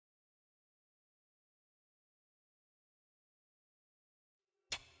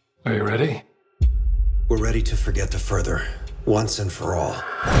Are you ready? We're ready to forget the further, once and for all.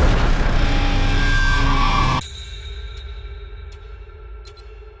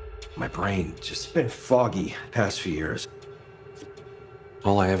 My brain just been foggy the past few years.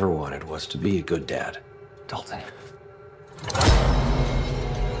 All I ever wanted was to be a good dad. Dalton.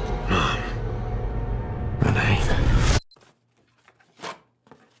 Mom. Renee.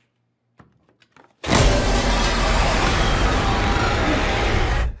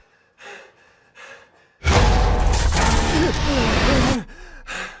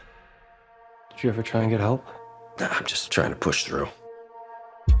 Did you ever try and get help? Nah, I'm just trying to push through.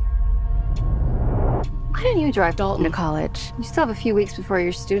 Why don't you drive Dalton to college? You still have a few weeks before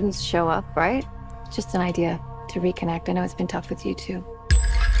your students show up, right? Just an idea to reconnect. I know it's been tough with you too.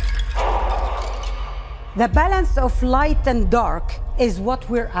 The balance of light and dark is what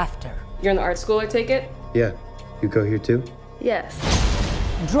we're after. You're in the art school, I take it? Yeah. You go here too? Yes.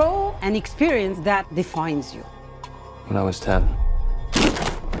 Draw an experience that defines you. When I was 10,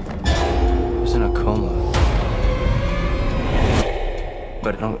 I was in a coma.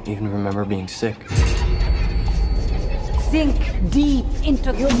 But I don't even remember being sick. Sink deep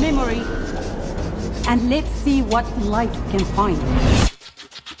into your memory and let's see what light we can find.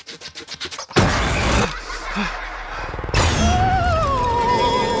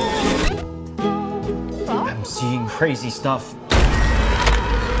 I'm seeing crazy stuff.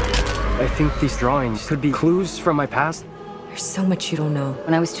 I think these drawings could be clues from my past. There's so much you don't know.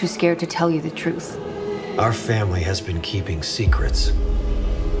 And I was too scared to tell you the truth. Our family has been keeping secrets.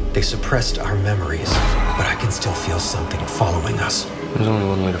 They suppressed our memories, but I can still feel something following us. There's only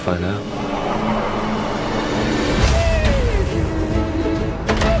one way to find out.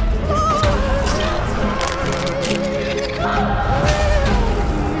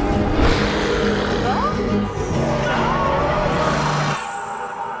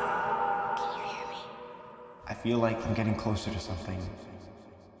 I feel like I'm getting closer to something.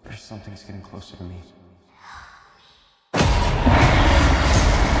 Or something's getting closer to me.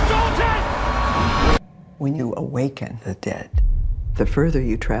 When you awaken the dead, the further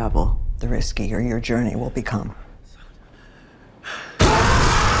you travel, the riskier your journey will become.